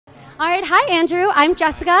All right, hi Andrew. I'm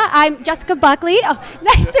Jessica. I'm Jessica Buckley. Oh,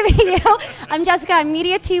 nice to meet you. I'm Jessica. I'm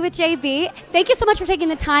Media Tea with JB. Thank you so much for taking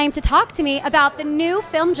the time to talk to me about the new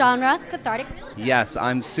film genre, Cathartic Realism. Yes,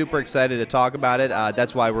 I'm super excited to talk about it.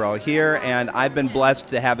 That's why we're all here, and I've been blessed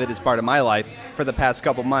to have it as part of my life for the past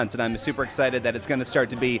couple months, and I'm super excited that it's going to start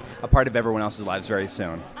to be a part of everyone else's lives very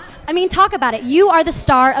soon. I mean, talk about it. You are the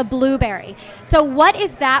star of Blueberry. So what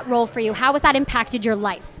is that role for you? How has that impacted your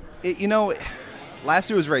life?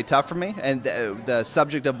 Last year was very tough for me, and the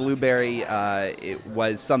subject of Blueberry it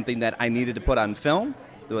was something that I needed to put on film,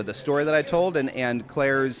 the story that I told, and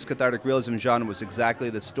Claire's Cathartic Realism genre was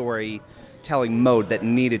exactly the storytelling mode that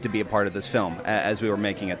needed to be a part of this film as we were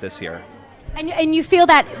making it this year. And you feel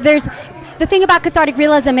that the thing about Cathartic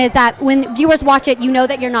Realism is that when viewers watch it, you know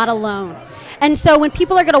that you're not alone. And so when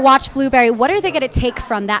people are going to watch Blueberry, what are they going to take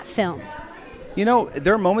from that film? You know,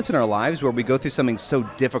 there are moments in our lives where we go through something so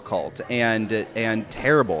difficult and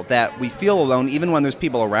terrible that we feel alone even when there's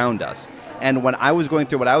people around us. And when I was going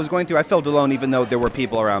through what I was going through, I felt alone even though there were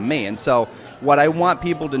people around me. And so what I want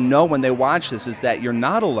people to know when they watch this is that you're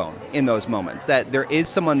not alone in those moments, that there is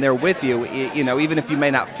someone there with you, even if you may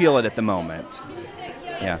not feel it at the moment.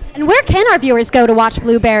 Yeah. And where can our viewers go to watch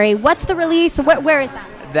Blueberry? What's the release? Where is that?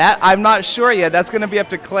 That I'm not sure yet. That's going to be up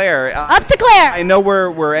to Claire. Up to Claire. I know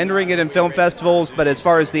we're entering it in film festivals, but as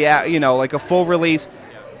far as the like a full release,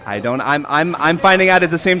 I don't. I'm finding out at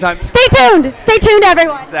the same time. Stay tuned. Stay tuned,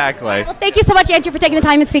 everyone. Exactly. Well, thank you so much, Andrew, for taking the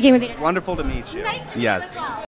time and speaking with me today. Wonderful to meet you. Nice to meet you as well.